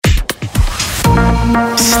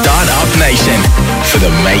station for the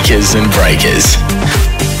makers and breakers.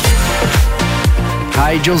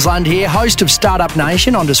 Hey, Jules Lund here, host of Startup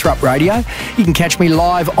Nation on Disrupt Radio. You can catch me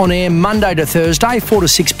live on air Monday to Thursday, 4 to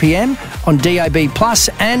 6 p.m. on DAB Plus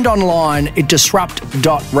and online at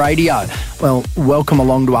disrupt.radio. Well, welcome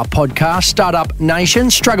along to our podcast, Startup Nation,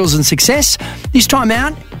 Struggles and Success. This time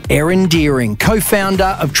out, Erin Deering,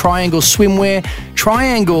 co-founder of Triangl Swimwear.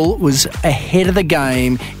 Triangl was ahead of the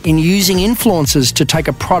game in using influencers to take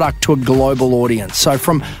a product to a global audience. So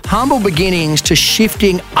from humble beginnings to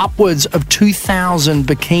shifting upwards of 2,000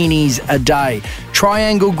 bikinis a day,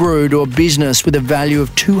 Triangl grew to a business with a value of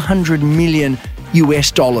 $200 million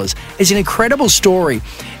US. It's an incredible story.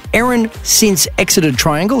 Erin since exited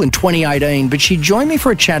Triangl in 2018, but she joined me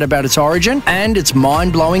for a chat about its origin and its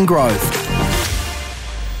mind-blowing growth.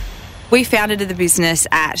 We founded the business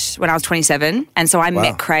when I was 27, and so I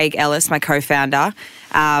met Craig Ellis, my co-founder,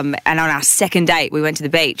 and on our second date, we went to the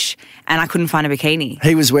beach, and I couldn't find a bikini.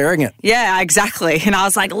 He was wearing it. Yeah, exactly. And I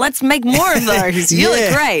was like, let's make more of those. You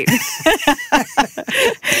look great.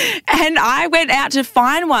 And I went out to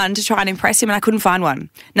find one to try and impress him, and I couldn't find one.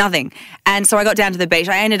 Nothing. And so I got down to the beach.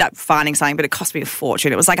 I ended up finding something, but it cost me a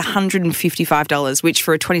fortune. It was like $155, which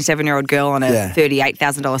for a 27-year-old girl on a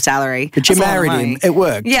 $38,000 salary. But you married him. It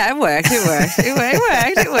worked. Yeah, it worked.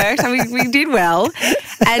 It worked. I mean, we did well.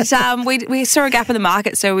 And we saw a gap in the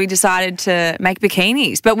market, so we decided to make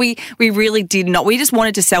bikinis. But we really did not. We just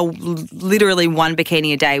wanted to sell literally one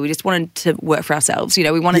bikini a day. We just wanted to work for ourselves. You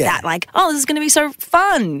know, we wanted that like, this is going to be so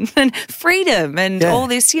fun and freedom and all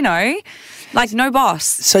this, you know, like no boss.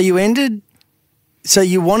 So you wanted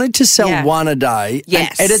to sell one a day.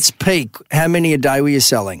 Yes. And at its peak, how many a day were you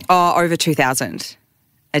selling? Oh, over 2,000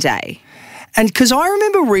 a day. And because I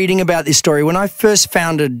remember reading about this story when I first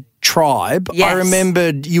founded Tribe, I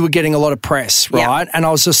remembered you were getting a lot of press, right? And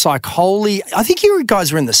I was just like, I think you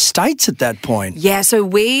guys were in the States at that point. Yeah, so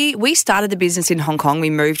we started the business in Hong Kong.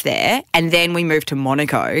 We moved there, and then we moved to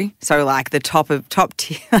Monaco. So like the top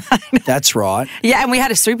tier. That's right. Yeah, and we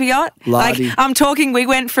had a super yacht. Lardy. Like I'm talking, we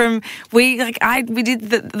went from we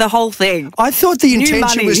did the whole thing. I thought the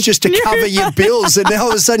intention was just to cover your bills, and now all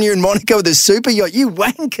of a sudden you're in Monaco with a super yacht. You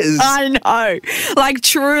wankers! I know, like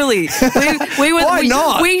truly. We were. Why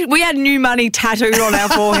not? We had new money tattooed on our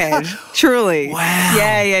forehead. Truly. Wow.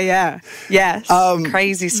 Yeah. Yes.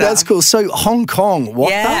 Crazy stuff. That's cool. So Hong Kong, what?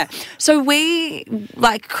 Yeah. So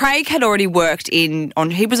Craig had already worked he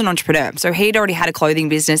was an entrepreneur. So he'd already had a clothing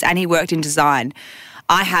business and he worked in design.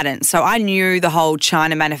 I hadn't. So I knew the whole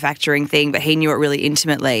China manufacturing thing, but he knew it really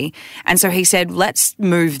intimately. And so he said, let's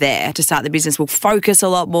move there to start the business. We'll focus a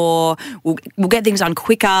lot more. We'll get things done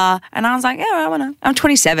quicker. And I was like, I'm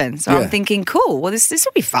 27. So I'm thinking, cool, well, this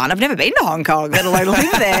will be fun. I've never been to Hong Kong, let alone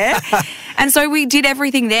live there. And so we did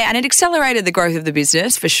everything there and it accelerated the growth of the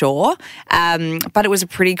business for sure. But it was a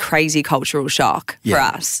pretty crazy cultural shock for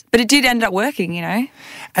us. But it did end up working, you know.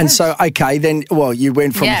 And so, then, you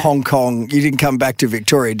went from Hong Kong. You didn't come back to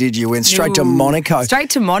Victoria, did you? Went straight to Monaco.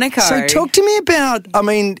 Straight to Monaco. So talk to me about,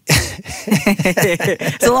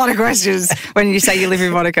 It's a lot of questions when you say you live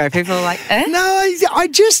in Monaco. People are like, eh? No, you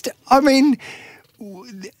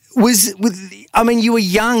were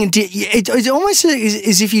young. It's almost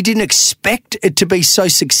as if you didn't expect it to be so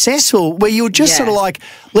successful, where you were just sort of like,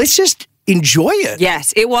 let's just enjoy it.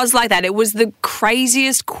 Yes, it was like that. It was the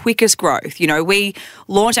craziest, quickest growth. You know, we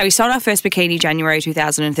sold our first bikini January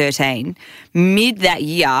 2013. Mid that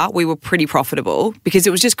year, we were pretty profitable because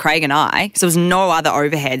it was just Craig and I. So there was no other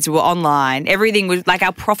overheads. We were online. Everything was like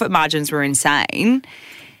our profit margins were insane.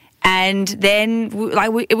 And then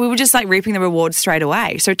we were just like reaping the rewards straight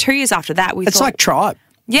away. So 2 years after that, It's like Tribe.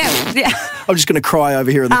 Yeah. I'm just going to cry over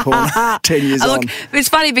here in the corner 10 years on. Look, it's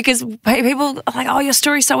funny because people are like, your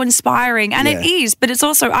story's so inspiring. And it is, but it's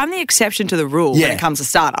also, I'm the exception to the rule when it comes to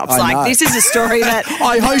startups. This is a story that...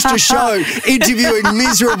 I host a show interviewing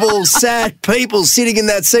miserable, sad people sitting in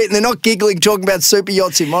that seat and they're not giggling, talking about super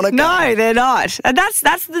yachts in Monaco. No, they're not. And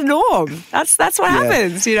that's the norm. That's what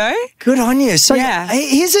happens, you know? Good on you. So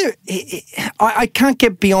I can't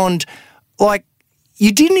get beyond,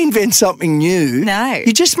 you didn't invent something new. No.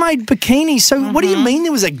 You just made bikinis. So what do you mean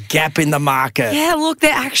there was a gap in the market? Yeah, look,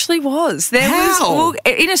 there actually was. There was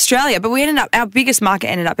in Australia, but our biggest market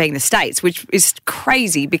ended up being the States, which is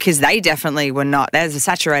crazy because they definitely were not. There's a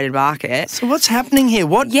saturated market. So what's happening here?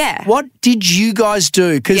 What did you guys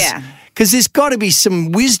do? Because because there's got to be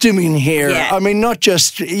some wisdom in here. Yeah. I mean, not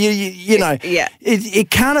just, you know, it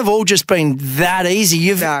can't have all just been that easy.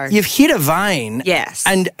 You've hit a vein. Yes.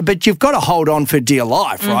 But you've got to hold on for dear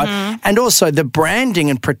life, right? And also the branding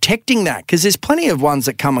and protecting that, because there's plenty of ones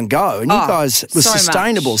that come and go, and you guys were so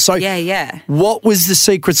sustainable. Much. So what was the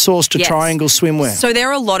secret sauce to Triangl Swimwear? So there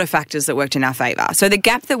are a lot of factors that worked in our favour. So the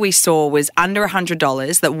gap that we saw was under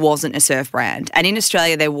 $100 that wasn't a surf brand. And in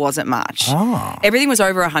Australia, there wasn't much. Oh. Everything was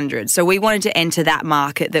over $100. So we wanted to enter that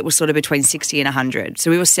market that was sort of between $60 and $100.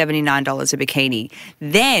 So we were $79 a bikini.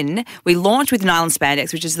 Then we launched with nylon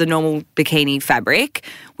spandex, which is the normal bikini fabric.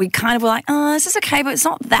 We kind of were like, oh, this is okay, but it's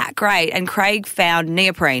not that great. And Craig found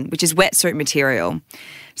neoprene, which is wetsuit material.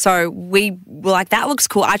 So we were like, that looks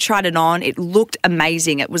cool. I tried it on. It looked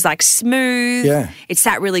amazing. It was like smooth. Yeah. It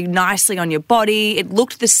sat really nicely on your body. It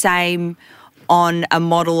looked the same on a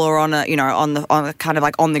model or on a, on a kind of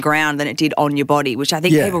like on the ground than it did on your body, which I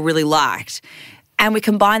think people really liked. And we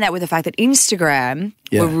combined that with the fact that Instagram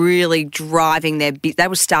were really driving they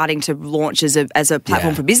were starting to launch as a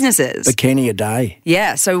platform for businesses. Bikini a day.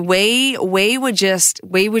 Yeah. So we were just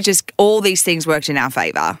all these things worked in our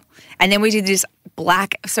favour. And then we did this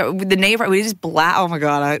black, so with the neoprene, we did this black, oh my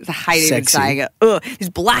God, I hate even saying it. This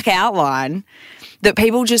black outline that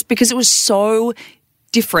people just, because it was so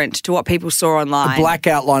different to what people saw online. A black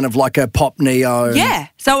outline of like a pop neo. Yeah.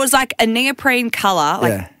 So it was like a neoprene colour,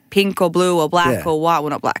 like pink or blue or black or white. Well,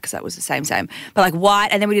 not black because that was the same. But like white,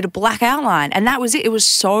 and then we did a black outline. And that was it. It was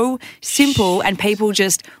so simple and people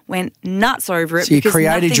just went nuts over it. So you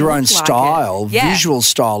created your own style, visual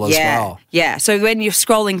style as well. Yeah. So when you're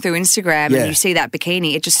scrolling through Instagram and you see that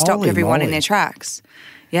bikini, it just stopped everyone in their tracks.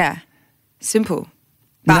 Yeah. Simple.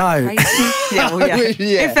 But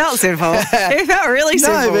it felt simple. It felt really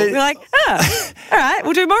simple. We're like, all right,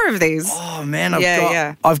 we'll do more of these. Oh man,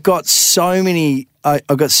 I've got so many. I've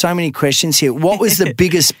got so many questions here. What was the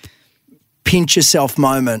biggest pinch yourself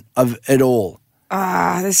moment of it all?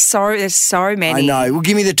 There's so many. I know. Well,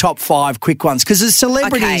 give me the top 5 quick ones because there's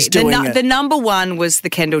celebrities doing it. The number one was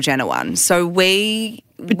the Kendall Jenner one. So we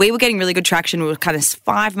were getting really good traction. We were kind of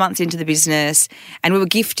 5 months into the business and we were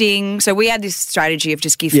gifting. So we had this strategy of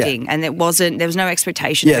just gifting and there was no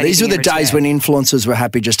expectation. Yeah, these were the days when influencers were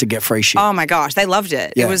happy just to get free shit. Oh my gosh, they loved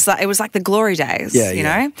it. Yeah. It was like the glory days, you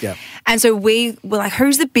know? Yeah. And so we were like,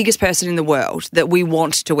 who's the biggest person in the world that we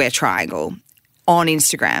want to wear Triangl on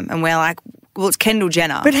Instagram? And we're like, well, it's Kendall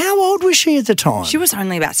Jenner. But how old was she at the time? She was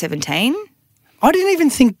only about 17. I didn't even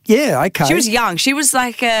think, okay. She was young. She was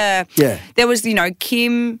like there was,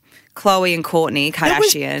 Kim, Khloe and Kourtney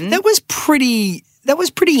Kardashian. That was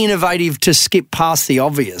pretty innovative to skip past the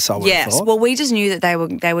obvious, I would have thought. Yes. Well, we just knew that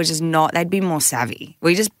they were just not, they'd be more savvy.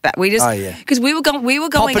 Because we were going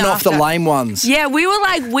popping after, off the lame ones. Yeah, we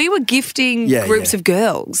were gifting groups of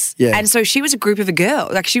girls. Yeah. And so she was a group of a girl.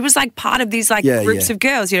 Like she was like part of these groups of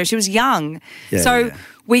girls, she was young.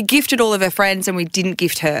 We gifted all of her friends and we didn't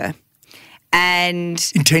gift her.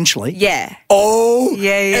 And intentionally? Yeah. Oh,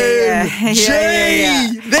 yeah.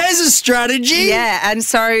 There's a strategy. Yeah, and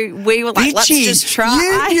so we were like, let's just try.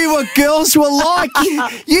 You knew what girls were like.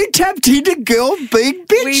 You tapped into girl being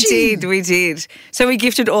bitchy. We did. So we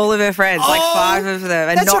gifted all of her friends, like 5 of them,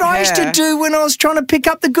 and that's not what her. I used to do when I was trying to pick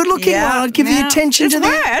up the good-looking one. I'd give the attention to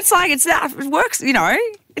that. It's like it works,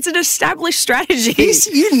 It's an established strategy.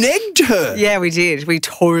 You negged her. Yeah, we did. We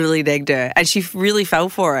totally negged her. And she really fell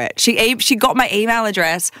for it. She got my email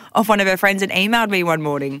address off one of her friends and emailed me one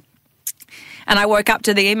morning. And I woke up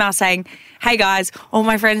to the email saying, hey guys, all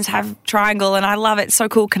my friends have Triangl and I love it. So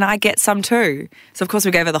cool. Can I get some too? So, of course,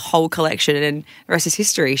 we gave her the whole collection and the rest is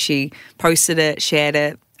history. She posted it, shared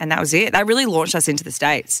it, and that was it. That really launched us into the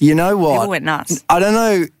States. You know what? People went nuts. I don't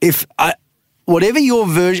know whatever your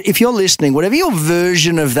version, if you're listening, whatever your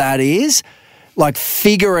version of that is, like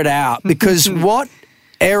figure it out because what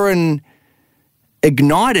Erin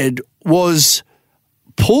ignited was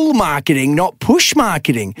pull marketing, not push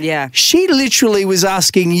marketing. Yeah. She literally was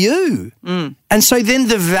asking you. And so then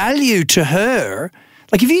the value to her,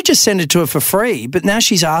 like if you just send it to her for free, but now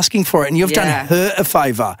she's asking for it and you've done her a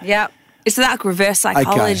favour. Yeah. It's like reverse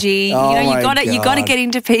psychology. Okay. Oh you got to get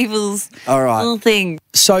into people's little thing.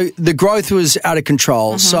 So the growth was out of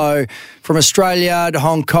control. So from Australia to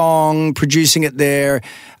Hong Kong, producing it there,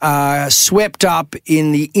 swept up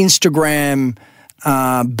in the Instagram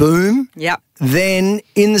boom. Yep. Then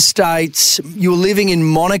in the States, you were living in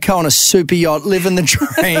Monaco on a super yacht, living the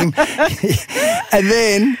dream.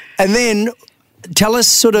 and then tell us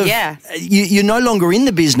sort of, you're no longer in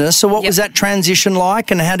the business, so what was that transition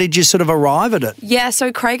like and how did you sort of arrive at it? Yeah,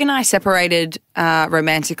 so Craig and I separated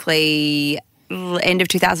romantically end of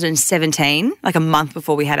 2017, like a month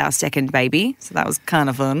before we had our second baby. So that was kind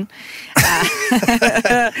of fun.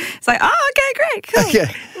 It's like, oh, okay, great, cool.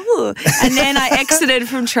 Okay. Ooh. And then I exited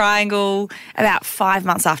from Triangl about 5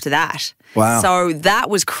 months after that. Wow. So that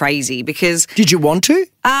was crazy because... Did you want to?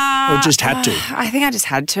 Or just had to? I think I just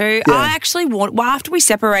had to. Yeah. I actually after we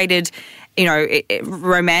separated,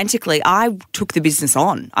 romantically, I took the business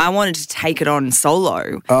on. I wanted to take it on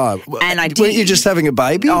solo. Oh, and I did. Weren't you just having a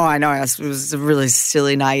baby? Oh, I know. It was really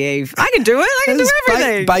silly, naive. I can do it. I can do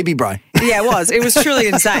everything. Baby brain. Yeah, it was. It was truly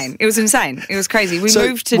insane. It was insane. It was crazy. We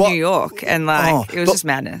moved to New York and it was just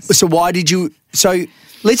madness. So why did you... So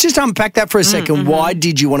let's just unpack that for a second. Mm-hmm. Why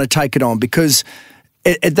did you want to take it on? Because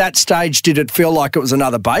at that stage, did it feel like it was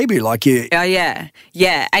another baby? Like you... Oh, yeah.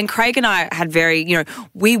 Yeah. And Craig and I had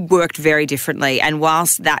we worked very differently. And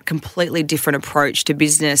whilst that completely different approach to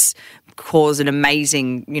business caused an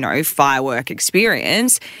amazing, firework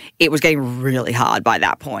experience, it was getting really hard by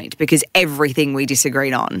that point because everything we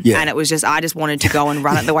disagreed on. Yeah. And it was just, I just wanted to go and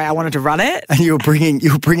run it the way I wanted to run it. And you were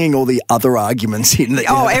bringing all the other arguments in.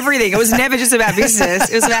 Everything. It was never just about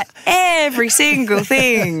business. It was about every single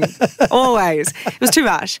thing. Always. It was too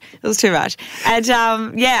much. And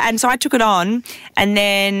and so I took it on. And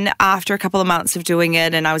then after a couple of months of doing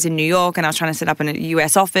it, and I was in New York and I was trying to set up a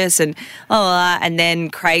US office and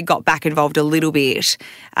then Craig got back involved a little bit,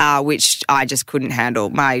 which I just couldn't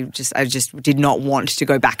handle. I just did not want to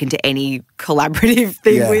go back into any collaborative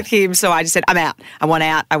thing with him. So I just said, I'm out. I want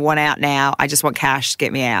out now. I just want cash.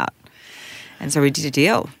 Get me out. And so we did a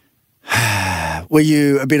deal. Were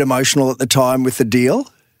you a bit emotional at the time with the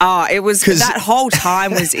deal? Oh, it was, that whole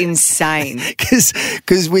time was insane.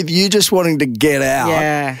 Because with you just wanting to get out.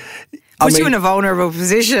 Yeah. Puts you in a vulnerable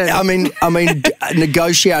position. I mean,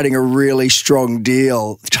 negotiating a really strong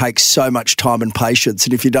deal takes so much time and patience,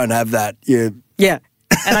 and if you don't have that, yeah.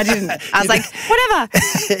 And I didn't. I was like, whatever.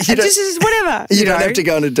 Just whatever. You don't have to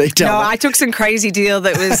go into detail. No, I took some crazy deal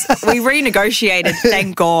that was, we renegotiated,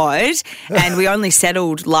 thank God, and we only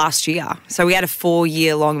settled last year. So we had a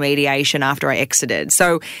 4-year-long mediation after I exited.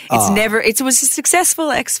 So it was a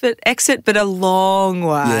successful exit, but a long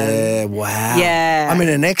one. Yeah, wow. Yeah. I mean,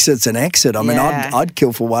 an exit's an exit. I mean, I'd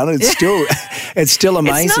kill for one. It's still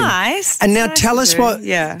amazing. It's nice. And now tell us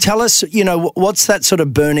what's that sort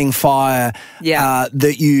of burning fire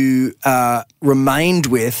that you remained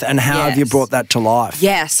with, and how have you brought that to life?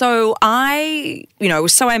 Yeah, so I,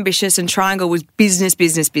 was so ambitious, and Triangl was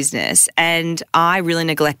business, and I really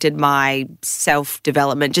neglected my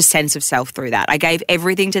self-development, just sense of self through that. I gave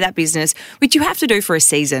everything to that business, which you have to do for a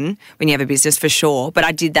season when you have a business for sure, but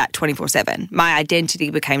I did that 24/7. My identity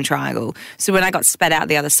became Triangl. So when I got spat out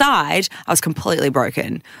the other side, I was completely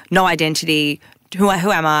broken. No identity. Who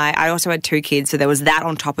am I? I also had 2 kids, so there was that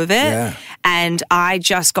on top of it. Yeah. And I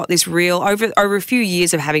just got this real, over a few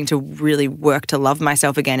years of having to really work to love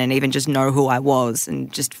myself again and even just know who I was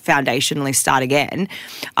and just foundationally start again,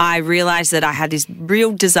 I realised that I had this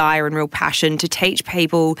real desire and real passion to teach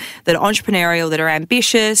people that are entrepreneurial, that are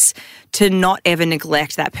ambitious, to not ever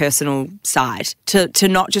neglect that personal side, to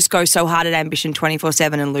not just go so hard at ambition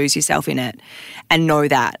 24/7 and lose yourself in it, and know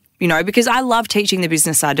that. Because I love teaching the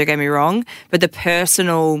business side, don't get me wrong, but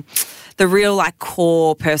the real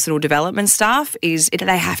core personal development stuff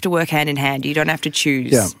they have to work hand in hand. You don't have to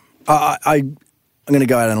choose. Yeah. I'm going to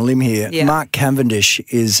go out on a limb here. Yeah. Mark Cavendish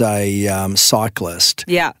is a cyclist.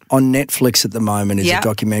 Yeah. On Netflix at the moment is a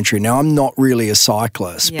documentary. Now, I'm not really a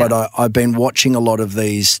cyclist, but I've been watching a lot of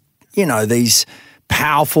these, these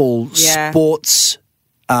powerful sports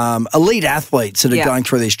elite athletes that are going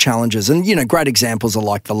through these challenges. And, great examples are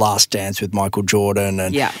like The Last Dance with Michael Jordan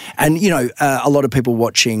and a lot of people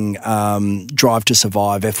watching Drive to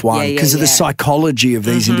Survive F1 because of the psychology of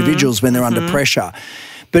these individuals when they're under pressure.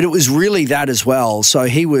 But it was really that as well. So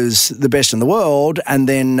he was the best in the world, and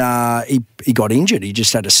then he got injured. He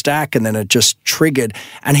just had a stack, and then it just triggered,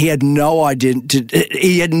 and he had no idea.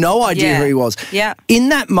 He had no idea who he was. Yeah. In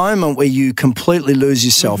that moment where you completely lose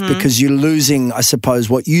yourself because you're losing, I suppose,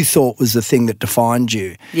 what you thought was the thing that defined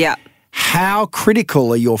you. Yeah. How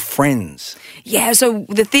critical are your friends? Yeah. So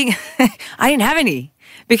the thing, I didn't have any.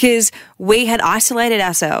 Because we had isolated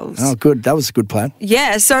ourselves. Oh, good. That was a good plan.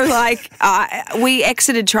 Yeah. So, we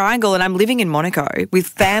exited Triangl, and I'm living in Monaco with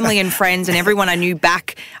family and friends and everyone I knew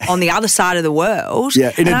back on the other side of the world.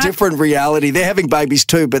 Yeah, in a different reality. They're having babies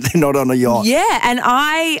too, but they're not on a yacht. Yeah, and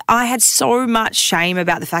I had so much shame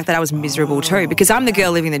about the fact that I was miserable too, because I'm the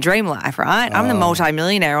girl living the dream life, right? I'm the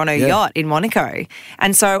multi-millionaire on a yacht in Monaco.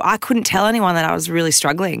 And so I couldn't tell anyone that I was really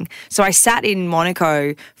struggling. So I sat in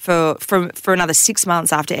Monaco for another 6 months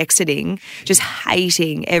months after exiting, just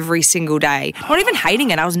hating every single day. Not even hating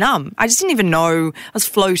it, I was numb. I just didn't even know, I was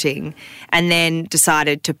floating, and then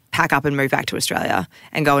decided to pack up and move back to Australia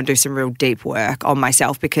and go and do some real deep work on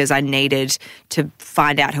myself because I needed to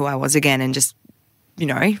find out who I was again and just,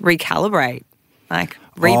 recalibrate, rebirth.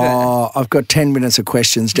 Oh, I've got 10 minutes of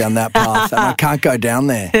questions down that path, and I can't go down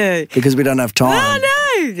there because we don't have time. Oh, no.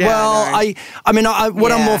 Yeah, well, no.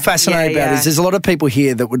 What I'm more fascinated about is there's a lot of people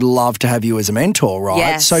here that would love to have you as a mentor, right?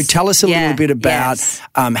 Yes. So tell us a little bit about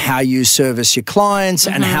how you service your clients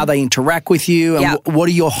and how they interact with you, and what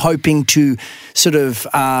are you hoping to sort of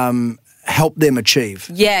help them achieve?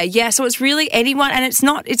 Yeah. So it's really anyone, and it's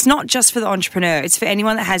not just for the entrepreneur. It's for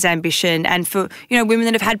anyone that has ambition, and for women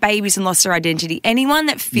that have had babies and lost their identity. Anyone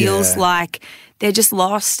that feels like they're just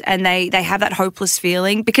lost and they have that hopeless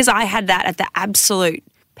feeling, because I had that at the absolute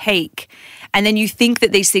peak. And then you think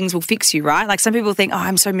that these things will fix you, right? Like some people think, oh,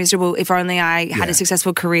 I'm so miserable. If only I had a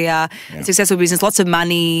successful career, a successful business, lots of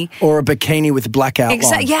money. Or a bikini with a black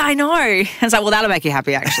outline. Yeah, I know. It's like, well, that'll make you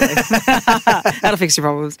happy, actually. That'll fix your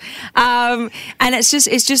problems. And it's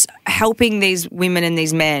just helping these women and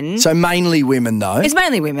these men. So mainly women, though. It's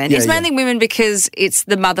mainly women. It's mainly women because it's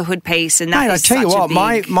the motherhood piece, and that is I tell you what,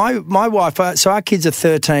 big... my wife. So our kids are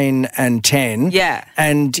 13 and 10. Yeah.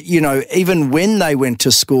 And even when they went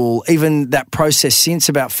to school, even that process since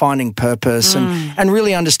about finding purpose and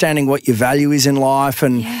really understanding what your value is in life,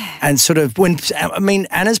 and sort of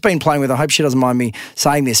Anna's been playing with. I hope she doesn't mind me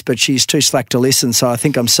saying this, but she's too slack to listen, so I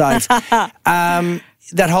think I'm safe.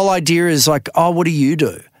 That whole idea is like, oh, what do you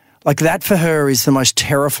do? Like that for her is the most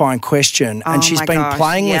terrifying question, and she's been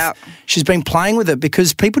playing with it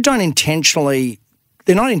because people don't intentionally.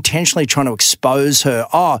 They're not intentionally trying to expose her.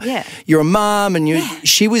 Oh, you're a mum, and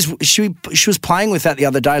she was playing with that the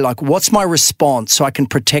other day. Like, what's my response so I can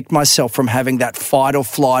protect myself from having that fight or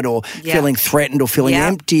flight, or feeling threatened, or feeling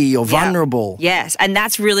empty or vulnerable? Yes, and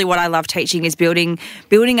that's really what I love teaching, is building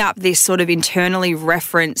up this sort of internally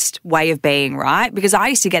referenced way of being, right? Because I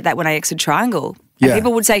used to get that when I exited Triangl, and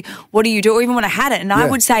people would say, "What do you do?" Or even when I had it, and I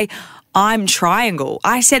would say, I'm Triangl.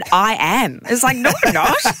 I said, I am. It's like, no, I'm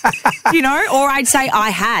not. Or I'd say I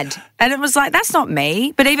had. And it was like, that's not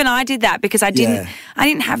me. But even I did that because I didn't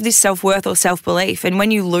have this self-worth or self-belief. And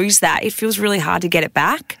when you lose that, it feels really hard to get it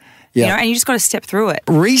back. And you just got to step through it.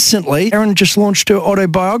 Recently, Erin just launched her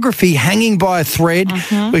autobiography, Hanging by a Thread,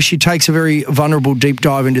 where she takes a very vulnerable deep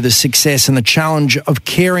dive into the success and the challenge of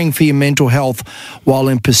caring for your mental health while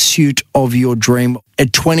in pursuit of your dream.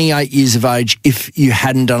 At 28 years of age, if you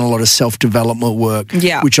hadn't done a lot of self-development work,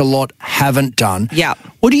 which a lot haven't done,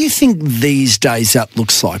 what do you think these days that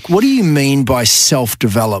looks like? What do you mean by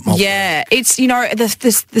self-development? Yeah, it's,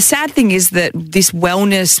 the sad thing is that this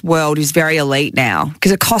wellness world is very elite now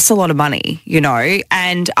because it costs a lot of money,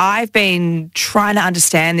 and I've been trying to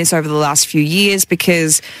understand this over the last few years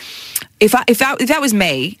because if that was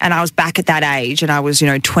me and I was back at that age and I was,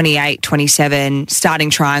 28, 27,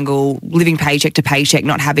 starting Triangl, living paycheck to paycheck,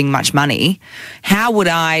 not having much money, how would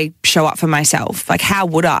I show up for myself? Like, how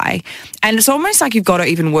would I? And it's almost like you've got to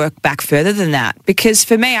even work back further than that, because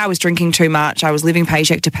for me, I was drinking too much. I was living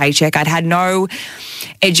paycheck to paycheck. I'd had no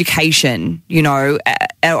education,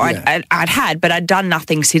 I'd had, but I'd done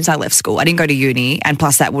nothing since I left school. I didn't go to uni, and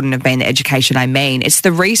plus that wouldn't have been the education I mean. It's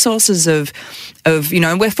the resources of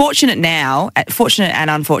we're fortunate and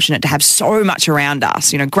unfortunate to have so much around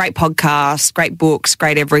us, great podcasts, great books,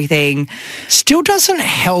 great everything. Still doesn't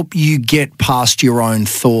help you get past your own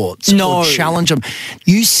thoughts or challenge them.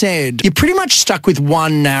 You said you're pretty much stuck with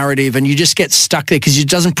one narrative and you just get stuck there because it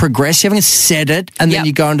doesn't progress. You haven't said it and then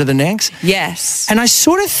you go into the next. Yes. And I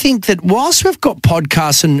sort of think that whilst we've got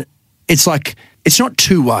podcasts and it's like, it's not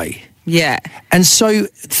two-way. Yeah. And so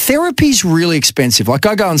therapy's really expensive. Like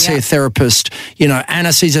I go and see a therapist,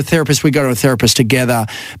 Anna sees a therapist, we go to a therapist together,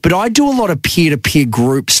 but I do a lot of peer-to-peer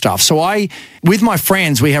group stuff. So with my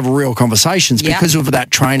friends, we have real conversations because of that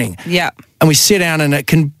training. Yeah. And we sit down and it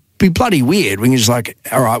can be bloody weird when you're just like,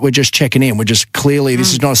 all right, we're just checking in. We're just clearly,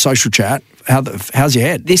 this is not a social chat. How's your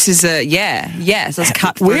head? This is so let's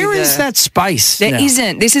cut through. Where is that space? There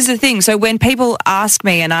isn't. This is the thing. So when people ask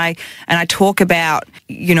me and I talk about,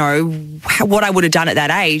 what I would have done at that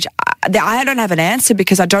age, I don't have an answer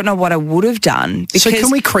because I don't know what I would have done. Because, so can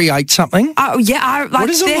we create something? Oh, yeah. What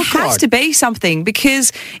does it there look has like? to be something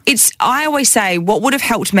because I always say what would have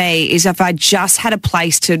helped me is if I just had a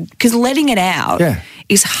place because letting it out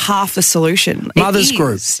is half the solution. Mother's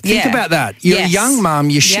group. Think about that. You're a young mum,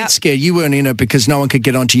 you're shit scared. You weren't in it because no one could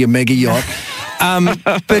get onto your mega yacht.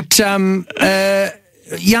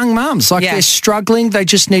 young mums, like they're struggling. They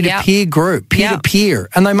just need a peer group, peer to peer,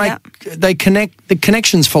 and they connect the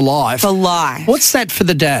connections for life. For life. What's that for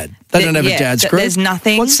the dad? They don't have a dad's group. There's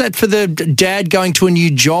nothing. What's that for the dad going to a new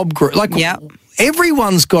job group? Like,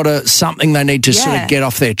 everyone's got something they need to sort of get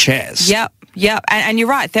off their chest. Yep, and you're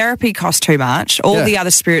right. Therapy costs too much. All the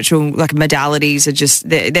other spiritual modalities are just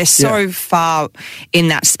they're so far in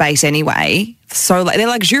that space anyway. So they're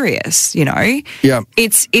luxurious, Yeah,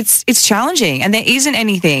 it's challenging, and there isn't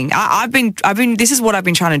anything. I've been. This is what I've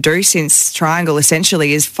been trying to do since Triangl.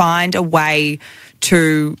 Essentially, is find a way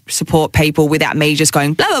to support people without me just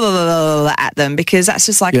going blah blah blah blah, blah, blah at them, because that's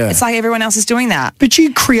just like it's like everyone else is doing that. But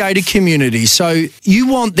you create a community, so you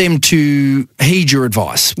want them to heed your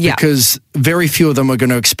advice because very few of them are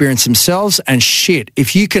going to experience themselves. And shit,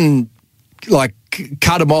 if you can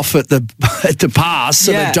cut them off at the pass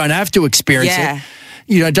so they don't have to experience it.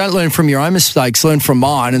 Don't learn from your own mistakes, learn from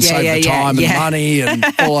mine and save the time and money and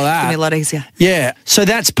all of that. It's going to be a lot easier. Yeah. So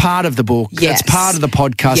that's part of the book. Yes. That's part of the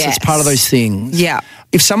podcast. Yes. That's part of those things. Yeah.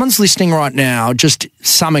 If someone's listening right now, just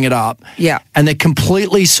summing it up, and they're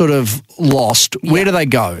completely sort of lost, where do they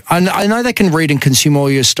go? I know they can read and consume all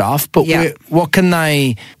your stuff, but what can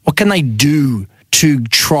they do to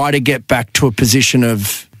try to get back to a position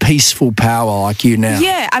of peaceful power like you now?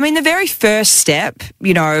 Yeah, I mean, the very first step,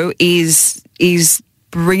 is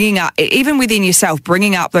bringing up, even within yourself,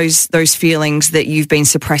 bringing up those feelings that you've been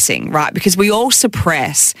suppressing, right? Because we all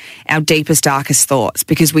suppress our deepest, darkest thoughts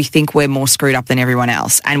because we think we're more screwed up than everyone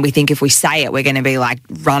else. And we think if we say it, we're going to be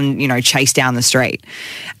chased down the street.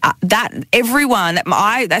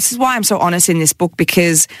 This is why I'm so honest in this book,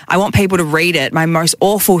 because I want people to read it, my most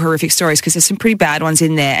awful, horrific stories, because there's some pretty bad ones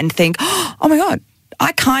in there, and think, oh my God,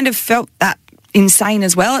 I kind of felt that insane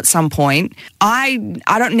as well at some point. I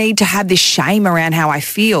don't need to have this shame around how I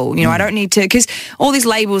feel. I don't need to, because all these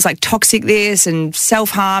labels like toxic this and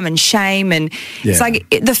self-harm and shame, and it's like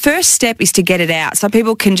the first step is to get it out. So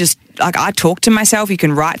people can just, I talk to myself, you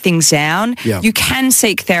can write things down. You can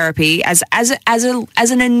seek therapy as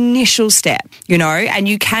an initial step, and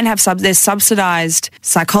you can have there's subsidised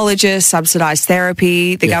psychologists, subsidised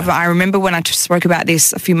therapy. The government, I remember when I spoke about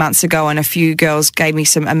this a few months ago, and a few girls gave me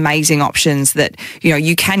some amazing options that,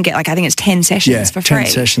 you can get, I think it's 10 sessions for free.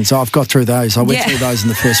 10 sessions. I've got through those. I went through those in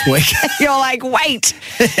the first week. You're like, wait,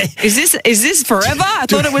 is this forever? I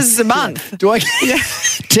thought it was a month. Do I get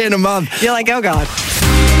 10 a month? You're like, oh God.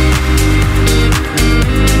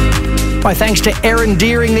 My thanks to Erin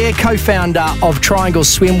Deering there, co-founder of Triangl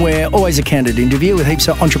Swimwear. Always a candid interview with heaps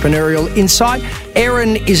of entrepreneurial insight.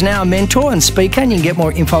 Erin is now a mentor and speaker, and you can get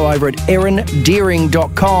more info over at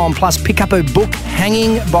erindeering.com. Plus, pick up her book,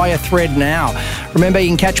 Hanging by a Thread now. Remember, you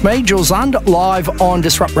can catch me, Jules Lund, live on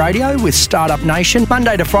Disrupt Radio with Startup Nation,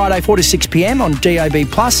 Monday to Friday, 4 to 6 p.m. on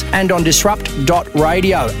DAB Plus and on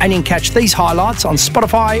disrupt.radio. And you can catch these highlights on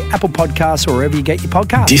Spotify, Apple Podcasts, or wherever you get your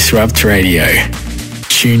podcasts. Disrupt Radio.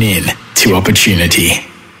 Tune in to opportunity.